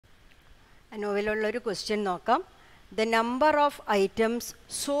ANOVA ഒരു question നോക്കാം. The number of items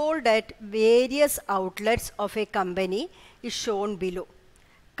sold at various outlets of a company is shown below.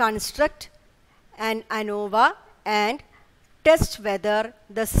 Construct an ANOVA and test whether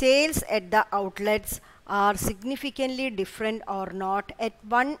the sales at the outlets are significantly different or not at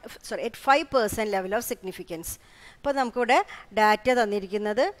 5% level of significance. അപ്പോൾ നമുക്കിവിടെ data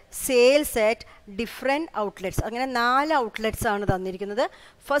തന്നിരിക്കുന്നത് sales at different outlets, അങ്ങനെ 4 outlets ആണ് തന്നിരിക്കുന്നത്.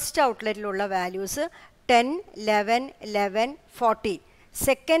 First ഔട്ട്ലെറ്റിലുള്ള values 10, 11, 11, 14.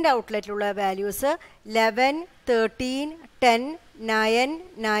 Second ഔട്ട്ലെറ്റിലുള്ള values 11, 13, 10, 9,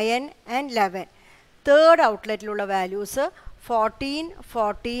 9 and 11. Third ഔട്ട്ലെറ്റിലുള്ള values 14,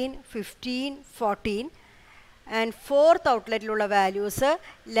 14, 15, 14. And fourth ഔട്ട്ലെറ്റിലുള്ള values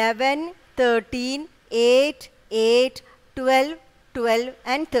 11, 13, 8, 8, 12, 12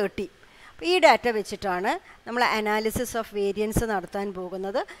 and 30. അപ്പോൾ ഈ data വെച്ചിട്ടാണ് നമ്മൾ അനാലിസിസ് ഓഫ് വേരിയൻസ് നടത്താൻ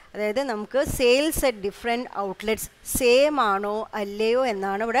പോകുന്നത്. അതായത് നമുക്ക് sales at different outlets same ആണോ അല്ലയോ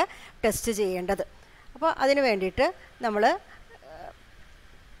എന്നാണ് ഇവിടെ ടെസ്റ്റ് ചെയ്യേണ്ടത്. അപ്പോൾ അതിന് വേണ്ടിയിട്ട് നമ്മൾ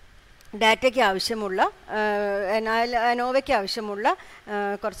ഡാറ്റയ്ക്ക് ആവശ്യമുള്ള അനോവയ്ക്ക് ആവശ്യമുള്ള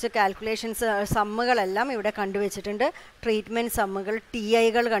കുറച്ച് കാൽക്കുലേഷൻസ് സമ്മുകളെല്ലാം ഇവിടെ കണ്ടുവച്ചിട്ടുണ്ട്. ട്രീറ്റ്മെൻറ്റ് സമ്മുകൾ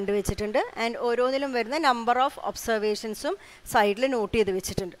TIകൾ കണ്ടുവച്ചിട്ടുണ്ട്. ആൻഡ് ഓരോന്നിലും വരുന്ന നമ്പർ ഓഫ് ഒബ്സർവേഷൻസും സൈഡിൽ നോട്ട് ചെയ്ത്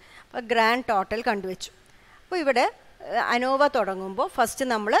വെച്ചിട്ടുണ്ട്. അപ്പോൾ ഗ്രാൻഡ് ടോട്ടൽ കണ്ടുവച്ചു. അപ്പോൾ ഇവിടെ അനോവ തുടങ്ങുമ്പോൾ ഫസ്റ്റ്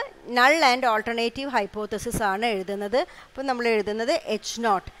നമ്മൾ നൾ ആൻഡ് ഓൾട്ടർനേറ്റീവ് ഹൈപ്പോത്തസിസ് ആണ് എഴുതുന്നത്. അപ്പോൾ നമ്മൾ എഴുതുന്നത്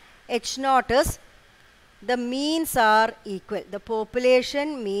H0. H0 is the means are equal, the population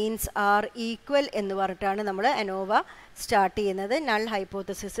means are equal എന്ന് പറഞ്ഞിട്ടാണ് നമ്മൾ അനോവ സ്റ്റാർട്ട് ചെയ്യുന്നത്. Null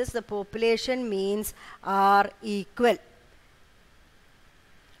hypothesis is the population means are equal.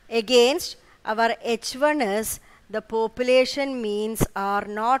 Against our H1 is the population means are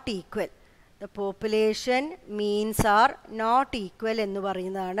not equal. The population means are not equal എന്ന്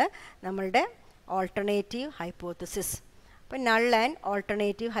പറയുന്നതാണ് നമ്മളുടെ alternative hypothesis. അപ്പോൾ null and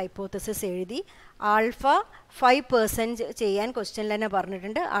alternative hypothesis എഴുതി. Alpha 5% ചെയ്യാൻ ക്വസ്റ്റ്യനിൽ തന്നെ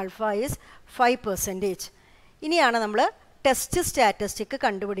പറഞ്ഞിട്ടുണ്ട്. Alpha is 5%. ഇനിയാണ് നമ്മൾ ടെസ്റ്റ് സ്റ്റാറ്റിസ്റ്റിക്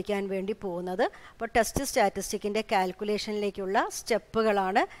കണ്ടുപിടിക്കാൻ വേണ്ടി പോകുന്നത്. അപ്പോൾ ടെസ്റ്റ് സ്റ്റാറ്റിസ്റ്റിക്കിൻ്റെ കാൽക്കുലേഷനിലേക്കുള്ള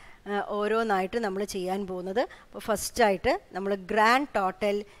സ്റ്റെപ്പുകളാണ് ഓരോന്നായിട്ട് നമ്മൾ ചെയ്യാൻ പോകുന്നത്. അപ്പോൾ ഫസ്റ്റായിട്ട് നമ്മൾ ഗ്രാൻഡ്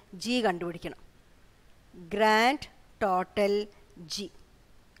ടോട്ടൽ G കണ്ടുപിടിക്കണം. ഗ്രാൻഡ് ടോട്ടൽ G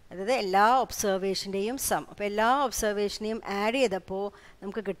അതായത് എല്ലാ ഒബ്സർവേഷൻ്റെയും സം. അപ്പോൾ എല്ലാ ഒബ്സർവേഷനെയും ആഡ് ചെയ്തപ്പോൾ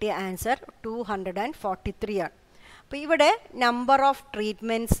നമുക്ക് കിട്ടിയ ആൻസർ 243 ആണ്. അപ്പോൾ ഇവിടെ number of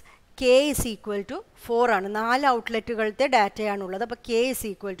treatments K is equal to 4 ആണ്. 4 ഔട്ട്ലെറ്റുകളുടെ ഡാറ്റയാണുള്ളത്. അപ്പോൾ K is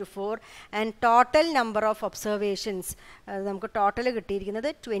equal to 4 and total number of observations നമുക്ക് ടോട്ടൽ കിട്ടിയിരിക്കുന്നത്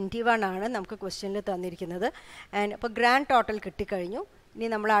 21 ആണ് നമുക്ക് ക്വസ്റ്റ്യനിൽ തന്നിരിക്കുന്നത്. ആൻഡ് അപ്പോൾ ഗ്രാൻഡ് ടോട്ടൽ കിട്ടിക്കഴിഞ്ഞു. ഇനി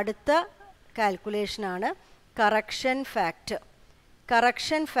നമ്മൾ അടുത്ത കാൽക്കുലേഷനാണ് correction factor.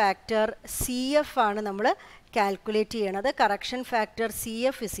 Correction factor CF ആണ് നമ്മൾ കാൽക്കുലേറ്റ് ചെയ്യണത്. Correction factor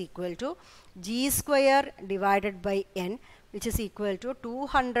CF is equal to G² divided by N, which is equal to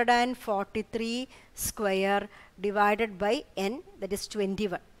 243 square divided by N, that is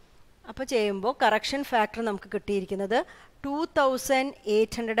 21. അപ്പോൾ ചെയ്യുമ്പോൾ കറക്ഷൻ ഫാക്ടർ നമുക്ക് കിട്ടിയിരിക്കുന്നത്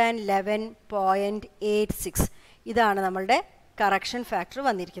 2811.86. ഇതാണ് നമ്മളുടെ കറക്ഷൻ ഫാക്ടർ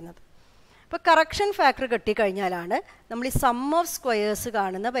വന്നിരിക്കുന്നത്. ഇപ്പോൾ കറക്ഷൻ ഫാക്ടർ കിട്ടിക്കഴിഞ്ഞാലാണ് നമ്മൾ ഈ സം ഓഫ് സ്ക്വയേഴ്സ്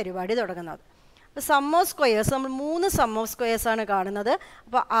കാണുന്ന പരിപാടി തുടങ്ങുന്നത്. അപ്പോൾ സം ഓഫ് സ്ക്വയേഴ്സ് നമ്മൾ 3 സം ഓഫ് സ്ക്വയേഴ്സാണ് കാണുന്നത്.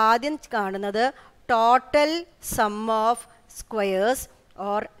 അപ്പോൾ ആദ്യം കാണുന്നത് total some of squares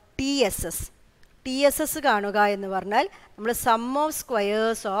or TSS കാണുക എന്ന് പറഞ്ഞാൽ നമ്മൾ some of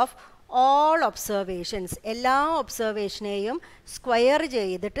squares of all observations, എല്ലാ ഒബ്സർവേഷനെയും സ്ക്വയർ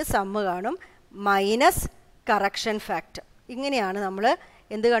ചെയ്തിട്ട് സമ്മ് കാണും മൈനസ് കറക്ഷൻ ഫാക്ടർ. ഇങ്ങനെയാണ് നമ്മൾ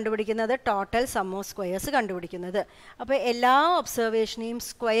എന്ത് കണ്ടുപിടിക്കുന്നത്? ടോട്ടൽ സം ഓഫ് സ്ക്വയേഴ്സ് കണ്ടുപിടിക്കുന്നത്. അപ്പോൾ എല്ലാ ഒബ്സർവേഷനെയും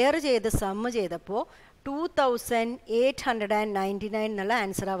സ്ക്വയർ ചെയ്ത് സമ്മ് ചെയ്തപ്പോൾ 2899 എന്നുള്ള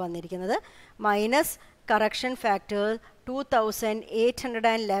ആൻസറാണ് വന്നിരിക്കുന്നത്. Minus correction factor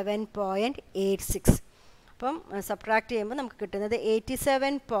 2811.86. അപ്പം സബ്ട്രാക്ട് ചെയ്യുമ്പോൾ നമുക്ക് കിട്ടുന്നത്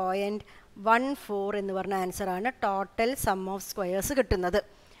 87.14 എന്ന് പറഞ്ഞ ആൻസറാണ് ടോട്ടൽ സം ഓഫ് സ്ക്വയേഴ്സ് കിട്ടുന്നത്.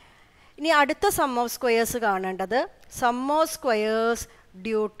 ഇനി അടുത്ത സം ഓഫ് സ്ക്വയേഴ്സ് കാണേണ്ടത് some of squares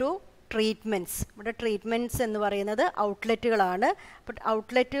due to treatments. ഇവിടെ ട്രീറ്റ്മെൻറ്റ്സ് എന്ന് പറയുന്നത് ഔട്ട്ലെറ്റുകളാണ്. അപ്പോൾ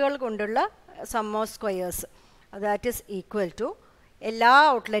ഔട്ട്ലെറ്റുകൾ കൊണ്ടുള്ള some of squares that is equal to എല്ലാ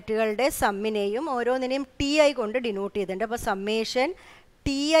ഔട്ട്ലെറ്റുകളുടെ സമ്മിനെയും ഓരോന്നിനെയും TI കൊണ്ട് ഡിനോട്ട് ചെയ്തിട്ടുണ്ട്. അപ്പോൾ summation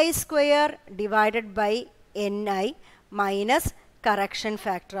TI² divided by NI minus correction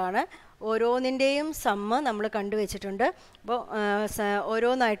ഫാക്ടറാണ്. ഓരോന്നിൻ്റെയും സമ്മ് നമ്മൾ കണ്ടുവച്ചിട്ടുണ്ട്. അപ്പോൾ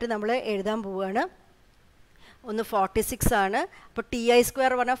ഓരോന്നായിട്ട് നമ്മൾ എഴുതാൻ പോവുകയാണ്. ഒന്ന് 46 ആണ്. അപ്പോൾ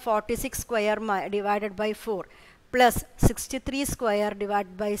TI² പറഞ്ഞാൽ 46² divided by 4. plus 63 square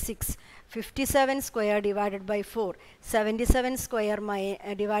divided by 6, 57 square divided by 4, 77 square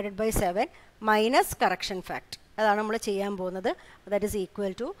divided by 7 minus correction fact. അതാണ് നമ്മൾ ചെയ്യാൻ പോകുന്നത്. That is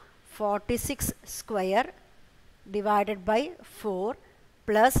equal to 46 square divided by 4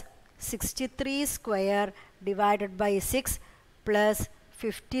 plus 63 square divided by 6 plus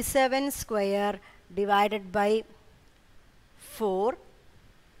 57 square divided by 4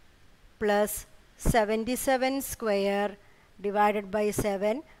 plus 77 square divided by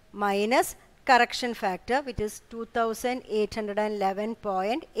 7 minus correction factor, which is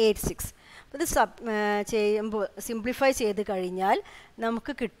 2811.86. അപ്പോൾ ഇത് simplify ചെയ്ത് കഴിഞ്ഞാൽ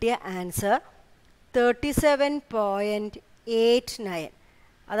നമുക്ക് കിട്ടിയ ആൻസർ 37.89.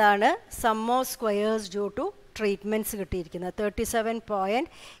 അതാണ് some of squares due to treatments കിട്ടിയിരിക്കുന്നത്,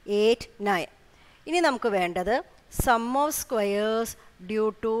 37.89. ഇനി നമുക്ക് വേണ്ടത് some of squares due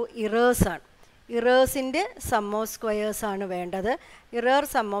to errors ആണ്. ഇറേഴ്സിൻ്റെ സം ഓഫ് സ്ക്വയേഴ്സ് ആണ് വേണ്ടത്. Error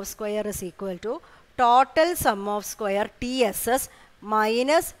some of square is equal to total some of square TSS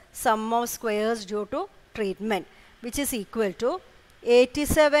minus sum of squares due to treatment, which is equal to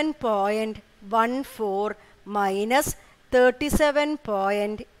 87.14 minus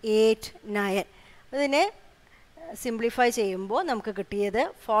 37.89. അതിനെ simplify ചെയ്യുമ്പോൾ നമുക്ക് കിട്ടിയത്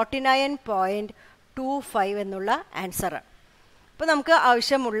 49.25 എന്നുള്ള ആൻസറാണ്. അപ്പോൾ നമുക്ക്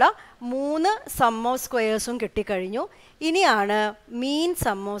ആവശ്യമുള്ള 3 സം ഓഫ് സ്ക്വയേഴ്സും കിട്ടിക്കഴിഞ്ഞു. ഇനിയാണ് മീൻ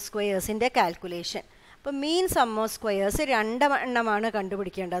സം ഓഫ് സ്ക്വയേഴ്സിൻ്റെ കാൽക്കുലേഷൻ. അപ്പോൾ മീൻ സം ഓഫ് സ്ക്വയേഴ്സ് 2 എണ്ണമാണ്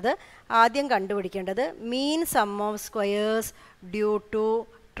കണ്ടുപിടിക്കേണ്ടത്. ആദ്യം കണ്ടുപിടിക്കേണ്ടത് മീൻ some of squares due to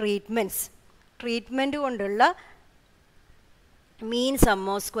treatments. Treatment കൊണ്ടുള്ള മീൻ സം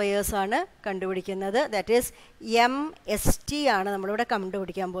ഓഫ് സ്ക്വയേഴ്സ് ആണ് കണ്ടുപിടിക്കുന്നത്. ദാറ്റ് ഈസ് MST ആണ് നമ്മളിവിടെ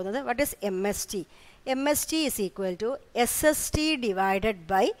കണ്ടുപിടിക്കാൻ പോകുന്നത്. What is MST? MST is equal to SST divided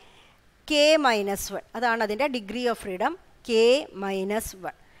by K minus 1. അതാണ് അതിൻ്റെ degree of freedom, K minus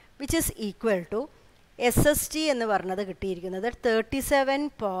 1, which is equal to SST എന്ന് പറഞ്ഞത് കിട്ടിയിരിക്കുന്നത്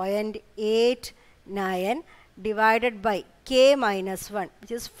 37.89 divided by K minus 1,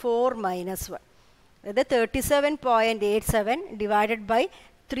 which is 4 minus 1. അതായത് 37.87 ഡിവൈഡഡ് ബൈ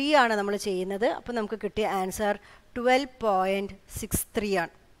 3 ആണ് നമ്മൾ ചെയ്യുന്നത്. അപ്പോൾ നമുക്ക് കിട്ടിയ ആൻസർ 12.63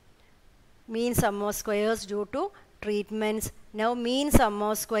 ആണ്. മീൻ some of squares due to treatments. Now mean some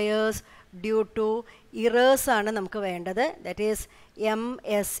of squares due to errors ആണ് നമുക്ക് വേണ്ടത്. That is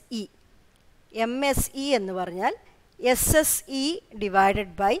MSE. MSE എന്ന് പറഞ്ഞാൽ SSE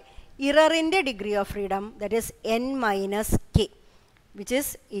divided by ഇററിൻ്റെ degree of freedom, that is N minus K, which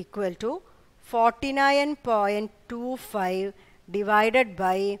is equal to 49.25 divided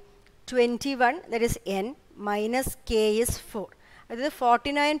by 21, that is N, minus K is 4. അതായത്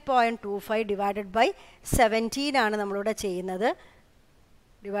 49.25 divided by 17 ആണ് നമ്മളിവിടെ ചെയ്യുന്നത്.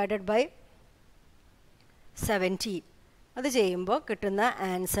 Divided by 17 അത് ചെയ്യുമ്പോൾ കിട്ടുന്ന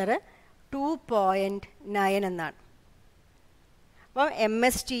answer 2.9 എന്നാണ്. അപ്പോൾ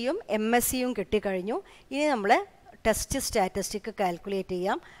MSTയും MSCയും കിട്ടിക്കഴിഞ്ഞു. ഇനി നമ്മൾ ടെസ്റ്റ് സ്റ്റാറ്റിസ്റ്റിക് കാൽക്കുലേറ്റ്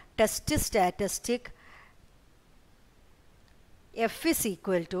ചെയ്യാം. Test statistic F is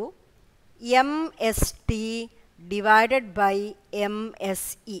equal to MST divided by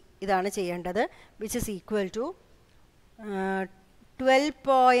MSE. ഇതാണ് ചെയ്യേണ്ടത്, which is equal to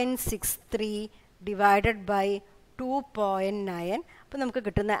 12.63 divided by 2.9. അപ്പോൾ നമുക്ക്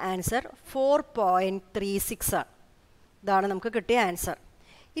കിട്ടുന്ന ആൻസർ 4.36 ആണ്. ഇതാണ് നമുക്ക് കിട്ടിയ ആൻസർ.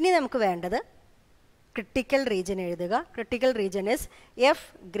 ഇനി നമുക്ക് വേണ്ടത് ക്രിട്ടിക്കൽ റീജിയൻ എഴുതുക. Critical region is F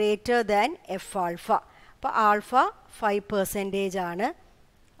greater than F alpha. അപ്പോൾ ആൽഫ 5% ആണ്.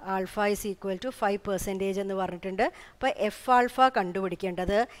 ആൽഫ ഈസ് ഈക്വൽ ടു 5% എന്ന് പറഞ്ഞിട്ടുണ്ട്. അപ്പോൾ F ആൽഫ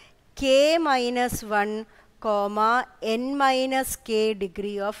കണ്ടുപിടിക്കേണ്ടത് K minus 1, N minus K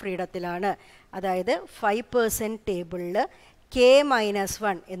degree of ഫ്രീഡത്തിലാണ്. അതായത് 5% ടേബിളിൽ K minus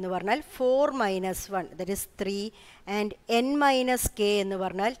 1 എന്ന് പറഞ്ഞാൽ 4 minus 1, that is 3, and N minus K എന്ന്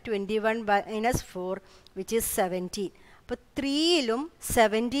പറഞ്ഞാൽ 21 minus 4, which is 17. അപ്പോൾ 3ലും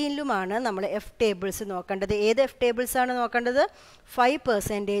 17ലുമാണ് നമ്മൾ F ടേബിൾസ് നോക്കേണ്ടത്. ഏത് F ടേബിൾസ് ആണ് നോക്കേണ്ടത്?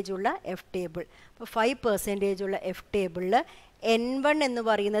 5% ഉള്ള F ടേബിൾ. അപ്പോൾ 5% ഉള്ള F ടേബിളിൽ N1 എന്ന്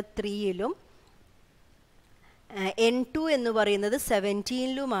പറയുന്ന 3ലും N2 എന്ന് പറയുന്നത്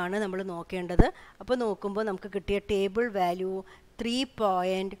 17ലുമാണ് നമ്മൾ നോക്കേണ്ടത്. അപ്പോൾ നോക്കുമ്പോൾ നമുക്ക് കിട്ടിയ ടേബിൾ വാല്യൂ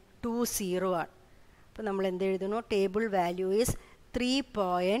 3.20 ആണ്. അപ്പോൾ നമ്മൾ എന്ത് എഴുതുന്നു? Table value is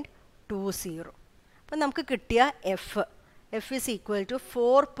 3.20. അപ്പോൾ നമുക്ക് കിട്ടിയ F is equal to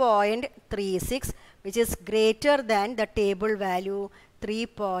 4.36, which is greater than the table value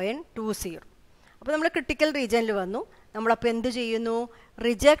 3.20. അപ്പോൾ നമ്മൾ ക്രിട്ടിക്കൽ റീജിയനിൽ വന്നു. നമ്മളപ്പോൾ എന്ത് ചെയ്യുന്നു?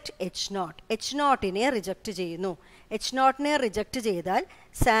 റിജക്റ്റ് എച്ച് നോട്ടിനെ റിജക്റ്റ് ചെയ്യുന്നു. എച്ച് നോട്ടിനെ റിജക്റ്റ് ചെയ്താൽ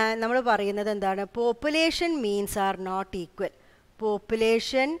നമ്മൾ പറയുന്നത് എന്താണ്? Population means are not equal.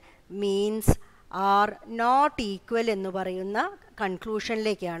 Population means are not equal എന്ന് പറയുന്ന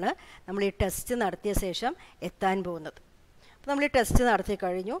കൺക്ലൂഷനിലേക്കാണ് നമ്മൾ ഈ ടെസ്റ്റ് നടത്തിയ ശേഷം എത്താൻ പോകുന്നത്. അപ്പോൾ നമ്മൾ ഈ ടെസ്റ്റ് നടത്തി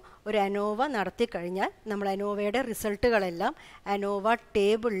കഴിഞ്ഞു. ഒരു അനോവ നടത്തി കഴിഞ്ഞാൽ നമ്മൾ അനോവയുടെ റിസൾട്ടുകളെല്ലാം അനോവ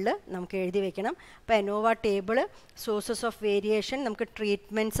ടേബിളിൽ നമുക്ക് എഴുതി വെക്കണം. അപ്പോൾ ANOVA table sources of variation നമുക്ക്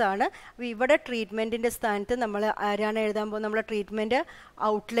ട്രീറ്റ്മെൻറ്റ്സ് ആണ്. അപ്പോൾ ഇവിടെ ട്രീറ്റ്മെൻറ്റിൻ്റെ സ്ഥാനത്ത് നമ്മൾ ആരാണ് എഴുതാൻ പോകുന്നത്? നമ്മുടെ ട്രീറ്റ്മെൻറ്റ്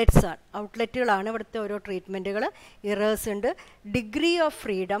ഔട്ട്ലെറ്റ്സ് ആണ്. ഔട്ട്ലെറ്റുകളാണ് ഇവിടുത്തെ ഓരോ ട്രീറ്റ്മെൻറ്റുകൾ. ഇറേഴ്സ് ഉണ്ട്. ഡിഗ്രി ഓഫ്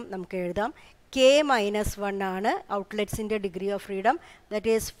ഫ്രീഡം നമുക്ക് എഴുതാം. K-1 ആണ് ഔട്ട്ലെറ്റ്സിൻ്റെ degree of freedom. That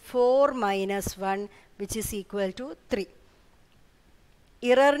is 4-1 which is equal to 3.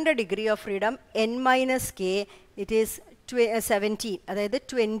 ഇററിൻ്റെ degree of freedom n-k, it is 17, അതായത്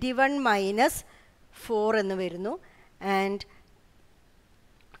 21 - 4 എന്ന് വരുന്നു. ആൻഡ്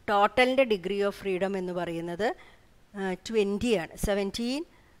ടോട്ടലിൻ്റെ ഡിഗ്രി ഓഫ് ഫ്രീഡം എന്ന് പറയുന്നത് 20 ആണ്. 17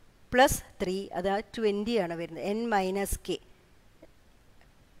 + 3 അത് 20 ആണ് വരുന്നത്. n-k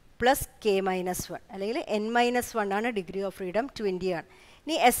പ്ലസ് K-1 അല്ലെങ്കിൽ n-1 ആണ് ഡിഗ്രി ഓഫ് ഫ്രീഡം. 20 ആണ്.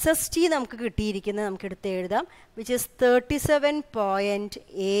 ഇനി SST നമുക്ക് കിട്ടിയിരിക്കുന്നത് നമുക്ക് എടുത്ത് എഴുതാം. Which is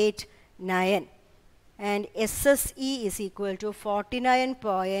 37.89 and SSE is equal to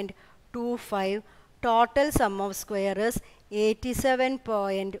 49.25. Total some of square is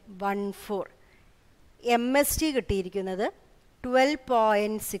 87.14. MST കിട്ടിയിരിക്കുന്നത്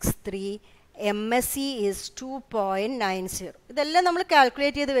 12.63. MSE is 2.90. ഇതെല്ലാം നമ്മൾ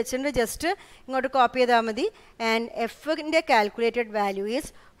കാൽക്കുലേറ്റ് ചെയ്ത് വെച്ചിട്ടുണ്ട്. ജസ്റ്റ് ഇങ്ങോട്ട് കോപ്പി ചെയ്താൽ മതി. ആൻഡ് എഫിൻ്റെ calculated value is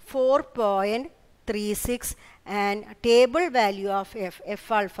 4.36 and table value of F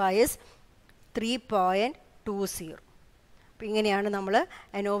alpha is 3.20. അപ്പോൾ ഇങ്ങനെയാണ് നമ്മൾ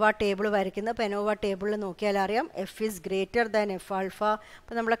അനോവ ടേബിൾ വരയ്ക്കുന്നത്. അപ്പോൾ അനോവ ടേബിളിൽ നോക്കിയാൽ അറിയാം F is greater than F alpha.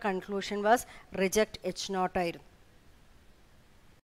 അപ്പോൾ നമ്മളെ കൺക്ലൂഷൻ വാസ് റിജക്റ്റ് H0 ആയിരുന്നു.